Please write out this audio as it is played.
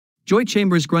Joy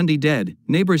Chambers-Grundy dead.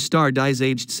 Neighbours star dies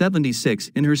aged 76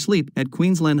 in her sleep at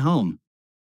Queensland home.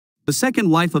 The second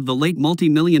wife of the late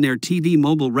multimillionaire TV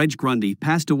mogul Reg Grundy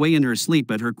passed away in her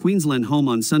sleep at her Queensland home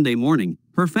on Sunday morning,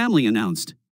 her family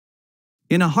announced.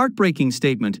 In a heartbreaking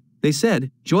statement, they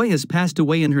said, "Joy has passed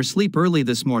away in her sleep early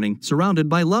this morning, surrounded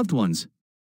by loved ones."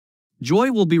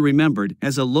 Joy will be remembered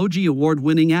as a Logie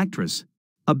Award-winning actress,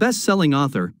 a best-selling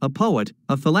author, a poet,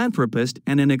 a philanthropist,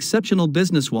 and an exceptional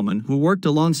businesswoman who worked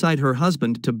alongside her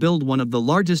husband to build one of the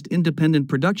largest independent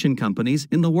production companies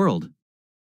in the world.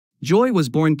 Joy was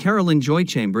born Carolyn Joy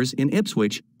Chambers in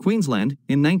Ipswich, Queensland,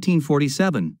 in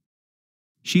 1947.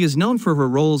 She is known for her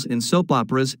roles in soap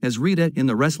operas as Rita in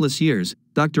The Restless Years,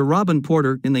 Dr. Robyn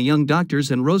Porter in The Young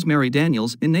Doctors, and Rosemary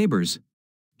in Neighbours.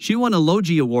 She won a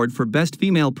Logie Award for Best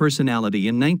Female Personality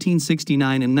in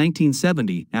 1969 and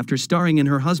 1970 after starring in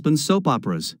her husband's soap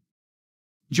operas.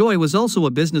 Joy was also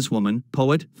a businesswoman,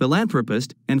 poet,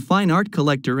 philanthropist, and fine art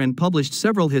collector and published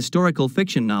several historical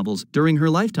fiction novels during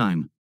her lifetime.